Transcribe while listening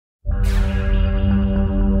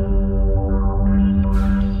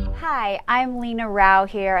Hi, I'm Leena Rao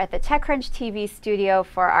here at the TechCrunch TV studio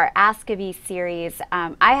for our Ask a V series.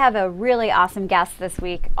 I have a really awesome guest this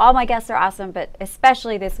week. All my guests are awesome, but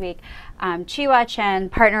especially this week. Chi-Hua Chien,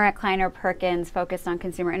 partner at Kleiner Perkins, focused on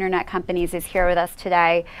consumer internet companies, is here with us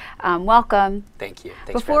today. Welcome. Thank you.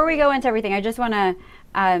 Thanks Before we go into everything, I just want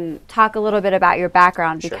to talk a little bit about your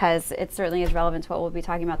background, because it certainly is relevant to what we'll be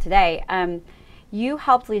talking about today. You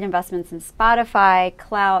helped lead investments in Spotify,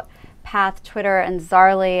 Clout, Path, Twitter, and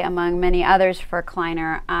Zarly, among many others for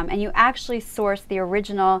Kleiner. And you actually sourced the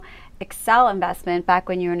original Excel investment back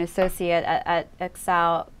when you were an associate at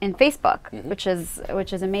Excel in Facebook, which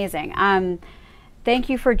is amazing. Thank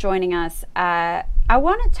you for joining us. I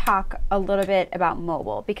want to talk a little bit about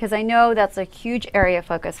mobile, because I know that's a huge area of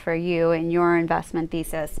focus for you in your investment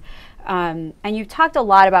thesis. And you've talked a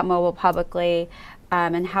lot about mobile publicly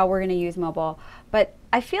and how we're going to use mobile. But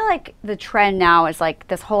I feel like the trend now is like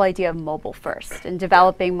this whole idea of mobile first and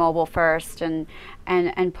developing mobile first and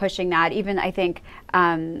pushing that. Even I think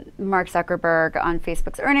Mark Zuckerberg on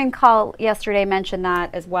Facebook's earnings call yesterday mentioned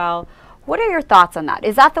that as well. What are your thoughts on that?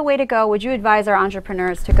 Is that the way to go? Would you advise our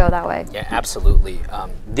entrepreneurs to go that way? Yeah, absolutely.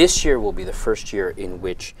 This year will be the first year in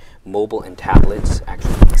which mobile and tablets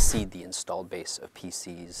actually exceed the installed base of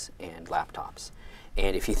PCs and laptops.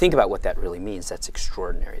 And if you think about what that really means, that's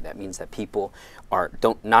extraordinary. That means that people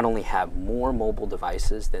don't not only have more mobile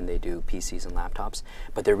devices than they do PCs and laptops,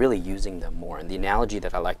 but they're really using them more. And the analogy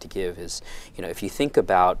that I like to give is, if you think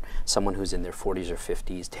about someone who's in their 40s or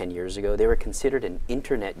 50s 10 years ago, they were considered an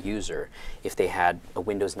internet user if they had a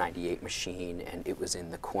Windows 98 machine and it was in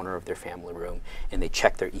the corner of their family room and they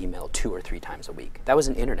checked their email 2 or 3 times a week. That was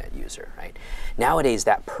an internet user, right? Nowadays,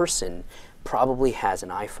 that person probably has an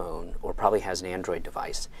iPhone or probably has an Android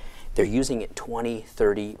device. They're using it 20,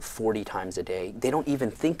 30, 40 times a day. They don't even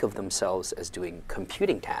think of themselves as doing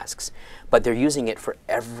computing tasks, but they're using it for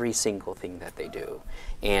every single thing that they do.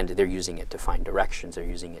 And they're using it to find directions. They're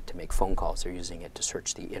using it to make phone calls. They're using it to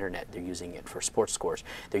search the internet. They're using it for sports scores.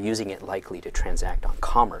 They're using it likely to transact on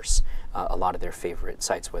commerce, a lot of their favorite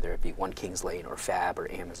sites, whether it be One Kings Lane or Fab or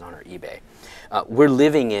Amazon or eBay. We're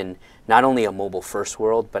living in not only a mobile-first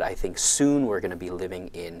world, but I think soon we're going to be living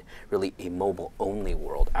in really a mobile-only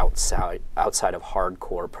world outside of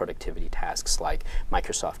hardcore productivity tasks like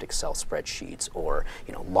Microsoft Excel spreadsheets or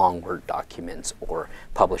long Word documents or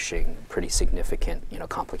publishing pretty significant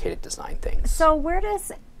complicated design things. So where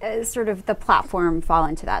does sort of the platform fall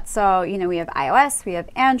into that? So we have iOS, we have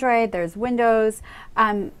Android, there's Windows.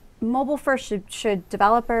 Mobile first, should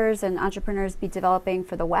developers and entrepreneurs be developing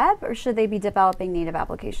for the web, or should they be developing native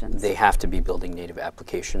applications? They have to be building native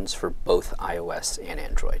applications for both iOS and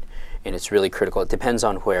Android. And it's really critical. It depends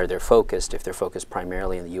on where they're focused. If they're focused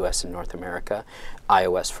primarily in the US and North America,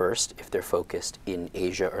 iOS first. If they're focused in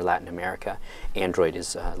Asia or Latin America, Android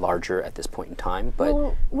is larger at this point in time.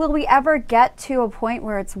 But will we ever get to a point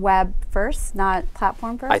where it's web first, not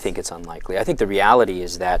platform first? I think it's unlikely. I think the reality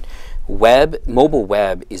is that mobile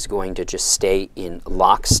web is going to just stay in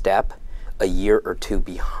lockstep a year or two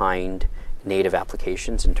behind native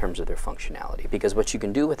applications in terms of their functionality. Because what you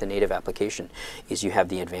can do with a native application is you have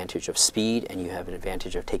the advantage of speed, and you have an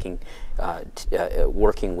advantage of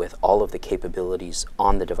working with all of the capabilities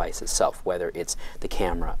on the device itself, whether it's the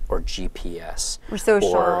camera or GPS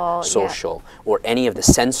or social, or any of the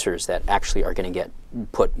sensors that actually are going to get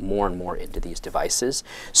put more and more into these devices.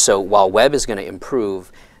 So while web is going to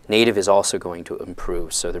improve, native is also going to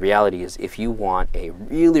improve. So the reality is, if you want a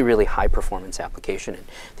really, really high performance application, and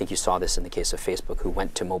I think you saw this in the case of Facebook, who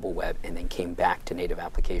went to mobile web and then came back to native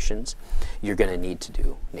applications, you're going to need to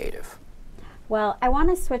do native. Well, I want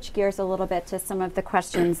to switch gears a little bit to some of the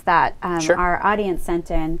questions that our audience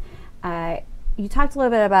sent in. You talked a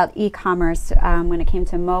little bit about e-commerce when it came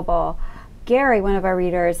to mobile. Gary, one of our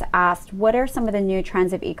readers, asked, what are some of the new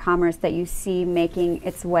trends of e-commerce that you see making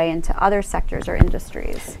its way into other sectors or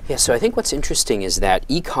industries? Yeah, so I think what's interesting is that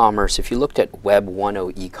e-commerce, if you looked at Web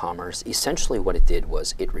 1.0 e-commerce, essentially what it did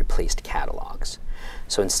was it replaced catalogs.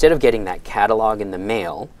 So instead of getting that catalog in the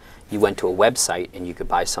mail, you went to a website and you could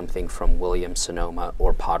buy something from Williams-Sonoma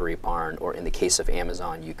or Pottery Barn, or in the case of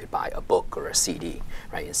Amazon, you could buy a book or a CD,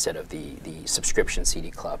 right, instead of the subscription CD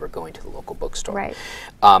club or going to the local bookstore. Right.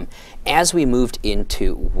 As we moved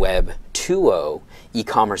into Web 2.0,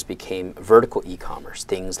 e-commerce became vertical e-commerce,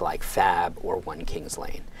 things like Fab or One Kings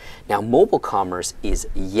Lane. Now, mobile commerce is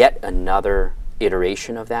yet another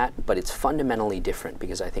iteration of that, but it's fundamentally different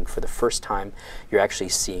because I think for the first time you're actually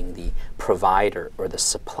seeing the provider or the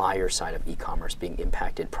supplier side of e-commerce being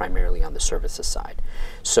impacted primarily on the services side.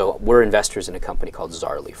 So we're investors in a company called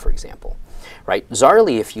Zarly, for example, right?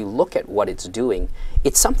 Zarly, if you look at what it's doing,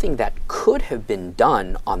 it's something that could have been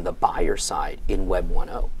done on the buyer side in Web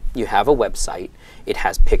 1.0. You have a website, it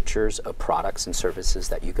has pictures of products and services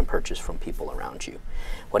that you can purchase from people around you.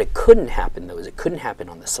 What it couldn't happen though is it couldn't happen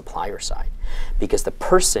on the supplier side, because the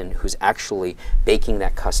person who's actually baking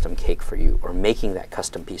that custom cake for you or making that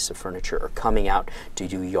custom piece of furniture or coming out to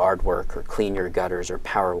do yard work or clean your gutters or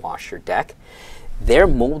power wash your deck, their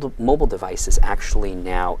mobile device is actually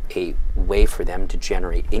now a way for them to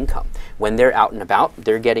generate income. When they're out and about,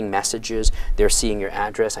 they're getting messages, they're seeing your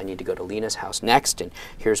address, I need to go to Leena's house next, and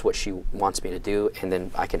here's what she wants me to do, and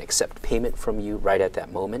then I can accept payment from you right at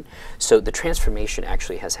that moment. So the transformation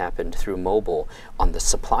actually has happened through mobile on the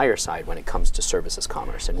supplier side when it comes to services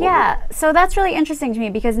commerce. And yeah, so that's really interesting to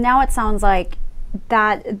me, because now it sounds like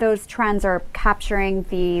that those trends are capturing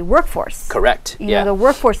the workforce. Correct. You know, the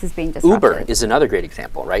workforce is being disrupted. Uber is another great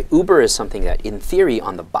example, right? Uber is something that, in theory,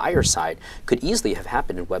 on the buyer side, could easily have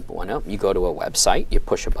happened in Web 1.0. You go to a website, you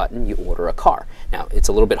push a button, you order a car. Now, it's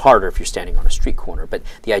a little bit harder if you're standing on a street corner, but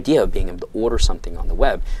the idea of being able to order something on the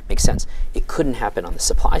web makes sense. It couldn't happen on the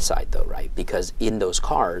supply side, though, right? Because in those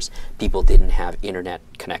cars, people didn't have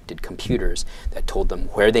internet-connected computers that told them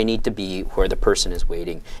where they need to be, where the person is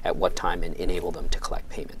waiting, at what time, and enable them to collect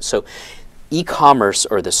payments. So e-commerce,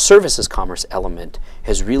 or the services commerce element,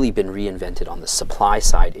 has really been reinvented on the supply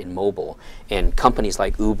side in mobile, and companies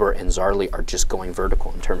like Uber and Zarly are just going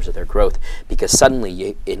vertical in terms of their growth, because suddenly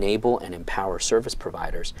you enable and empower service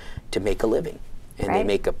providers to make a living. And they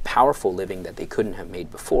make a powerful living that they couldn't have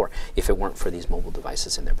made before if it weren't for these mobile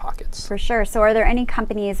devices in their pockets. For sure. So are there any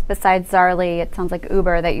companies besides Zarly, it sounds like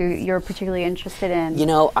Uber, that you're particularly interested in? You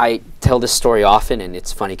know, I tell this story often, and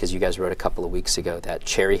it's funny because you guys wrote a couple of weeks ago that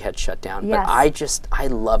Cherry had shut down. Yes. But I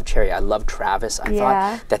love Cherry. I love Travis. I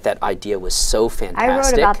thought that idea was so fantastic. I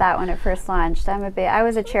wrote about that when it first launched. I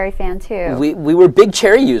was a Cherry fan too. We were big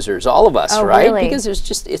Cherry users, all of us, right? Really? Because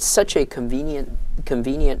it's such a convenient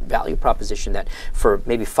value proposition that for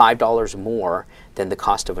maybe $5 more than the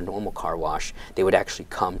cost of a normal car wash, they would actually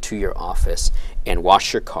come to your office and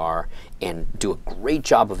wash your car and do a great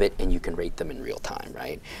job of it, and you can rate them in real time,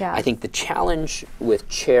 right? Yeah. I think the challenge with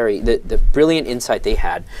Cherry, the brilliant insight they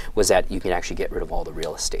had was that you can actually get rid of all the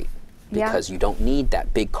real estate, because you don't need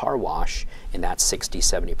that big car wash, and that's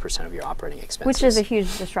 60–70% of your operating expenses. Which is a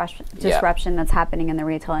huge disruption that's happening in the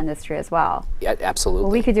retail industry as well. Yeah, absolutely.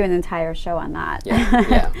 Well, we could do an entire show on that.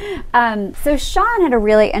 Yeah. So Sean had a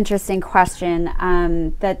really interesting question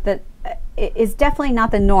that is definitely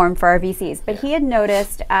not the norm for our VCs, but he had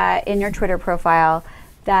noticed in your Twitter profile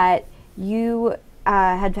that you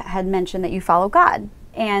had mentioned that you follow God.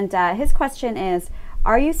 And his question is,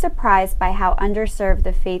 are you surprised by how underserved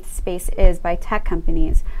the faith space is by tech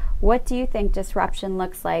companies? What do you think disruption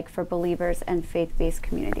looks like for believers and faith-based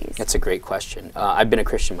communities? That's a great question. I've been a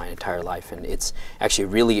Christian my entire life, and it's actually a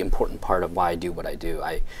really important part of why I do what I do.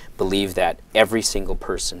 I believe that every single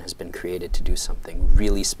person has been created to do something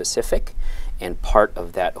really specific, and part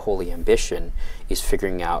of that holy ambition is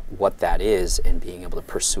figuring out what that is and being able to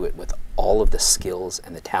pursue it with all of the skills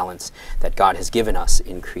and the talents that God has given us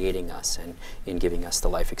in creating us and in giving us the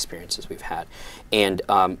life experiences we've had. And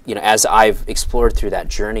you know, as I've explored through that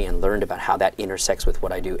journey and learned about how that intersects with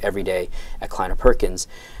what I do every day at Kleiner Perkins,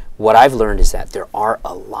 what I've learned is that there are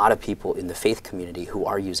a lot of people in the faith community who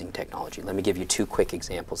are using technology. Let me give you two quick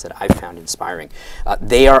examples that I've found inspiring.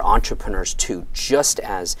 They are entrepreneurs too, just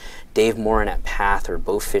as Dave Morin at Path, or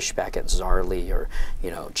Bo Fishback at Zarly, or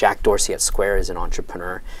Jack Dorsey at Square is an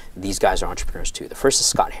entrepreneur. These guys are entrepreneurs too. The first is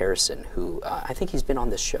Scott Harrison, who I think he's been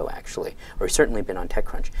on this show actually, or he's certainly been on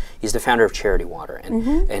TechCrunch. He's the founder of Charity Water,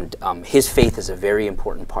 and his faith is a very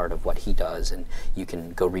important part of what he does, and you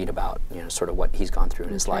can go read about sort of what he's gone through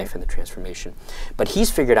in his life and the transformation. But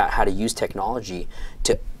he's figured out how to use technology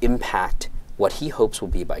to impact what he hopes will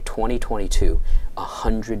be by 2022,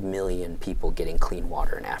 100 million people getting clean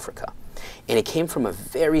water in Africa. And it came from a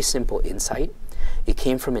very simple insight. It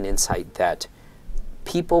came from an insight that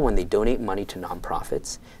people, when they donate money to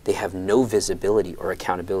nonprofits, they have no visibility or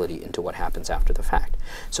accountability into what happens after the fact.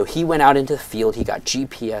 So he went out into the field, he got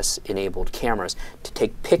GPS-enabled cameras to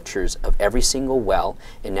take pictures of every single well,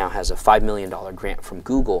 and now has a $5 million grant from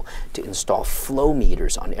Google to install flow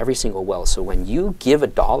meters on every single well. So when you give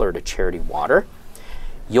 $1 to Charity Water,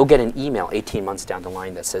 you'll get an email 18 months down the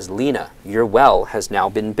line that says, Leena, your well has now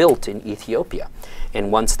been built in Ethiopia. And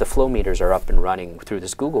once the flow meters are up and running through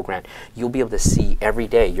this Google grant, you'll be able to see every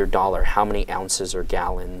day your dollar, how many ounces or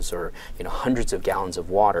gallons or hundreds of gallons of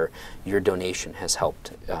water your donation has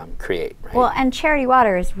helped create. Right? Well, and Charity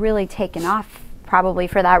Water has really taken off probably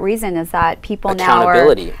for that reason, is that people now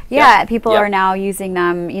are people are now using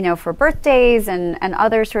them, for birthdays and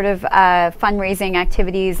other sort of fundraising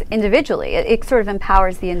activities individually. It sort of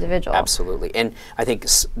empowers the individual. Absolutely. And I think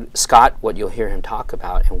Scott, what you'll hear him talk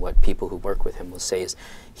about and what people who work with him will say is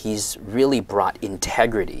he's really brought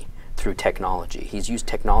integrity through technology. He's used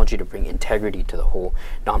technology to bring integrity to the whole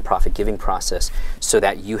nonprofit giving process so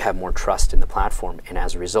that you have more trust in the platform, and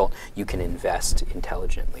as a result, you can invest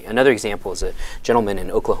intelligently. Another example is a gentleman in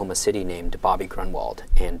Oklahoma City named Bobby Grunwald.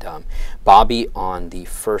 And Bobby, on the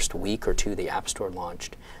first week or two the App Store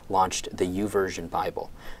launched the YouVersion Bible.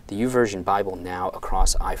 The YouVersion Bible now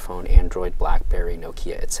across iPhone, Android, BlackBerry,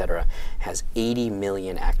 Nokia, etc., has 80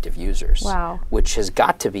 million active users. Wow. Which has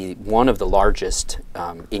got to be one of the largest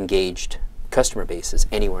engaged customer bases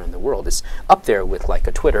anywhere in the world. It's up there with like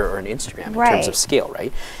a Twitter or an Instagram in terms of scale,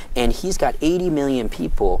 right? And he's got 80 million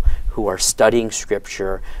people who are studying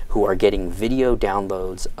scripture, who are getting video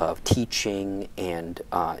downloads of teaching and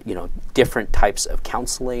different types of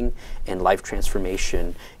counseling and life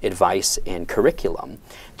transformation advice and curriculum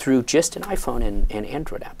through just an iPhone and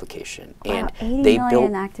Android application. Wow, and 80 they million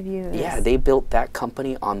built active users. Yeah, they built that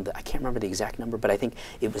company on I can't remember the exact number, but I think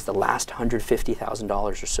it was the last $150,000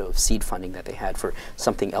 or so of seed funding that they had for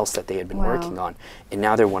something else that they had been working on, and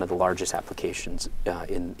now they're one of the largest applications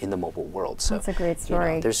in the mobile world. So that's a great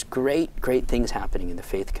story. There's great things happening in the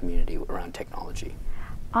faith community around technology.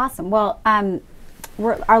 Awesome. Well,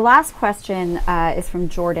 our last question is from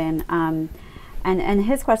Jordan, and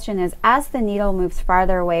his question is: as the needle moves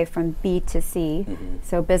farther away from B to C,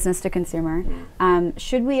 so business to consumer,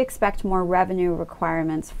 should we expect more revenue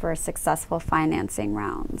requirements for successful financing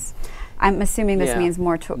rounds? I'm assuming this means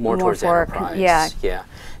more towards for enterprise. Yeah.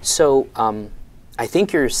 So I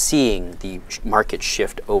think you're seeing the market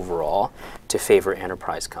shift overall to favor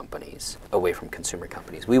enterprise companies away from consumer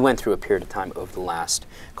companies. We went through a period of time over the last,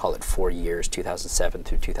 call it 4 years, 2007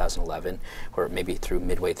 through 2011, or maybe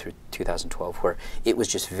midway through 2012, where it was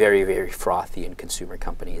just very, very frothy in consumer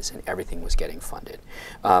companies and everything was getting funded.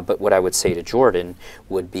 But what I would say to Jordan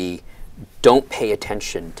would be, don't pay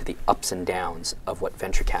attention to the ups and downs of what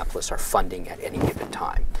venture capitalists are funding at any given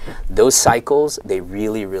time. Those cycles, they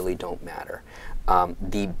really, really don't matter.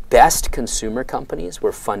 The best consumer companies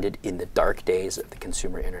were funded in the dark days of the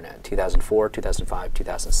consumer internet, 2004, 2005,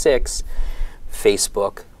 2006,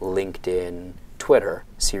 Facebook, LinkedIn, Twitter,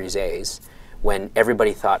 Series A's, when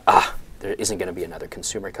everybody thought, there isn't going to be another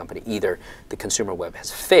consumer company. Either the consumer web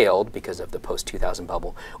has failed because of the post-2000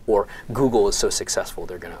 bubble, or Google is so successful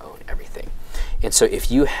they're going to own everything. And so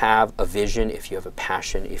if you have a vision, if you have a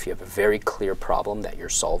passion, if you have a very clear problem that you're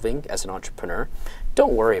solving as an entrepreneur,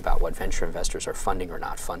 don't worry about what venture investors are funding or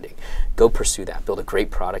not funding. Go pursue that. Build a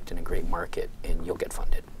great product in a great market, and you'll get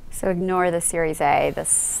funded. So ignore the Series A,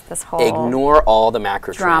 this whole Ignore all the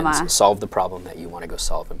macro drama. Trends. Solve the problem that you want to go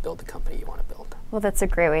solve and build the company you want to build. Well, that's a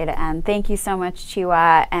great way to end. Thank you so much,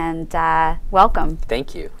 Chi-Hua, and welcome.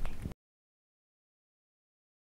 Thank you.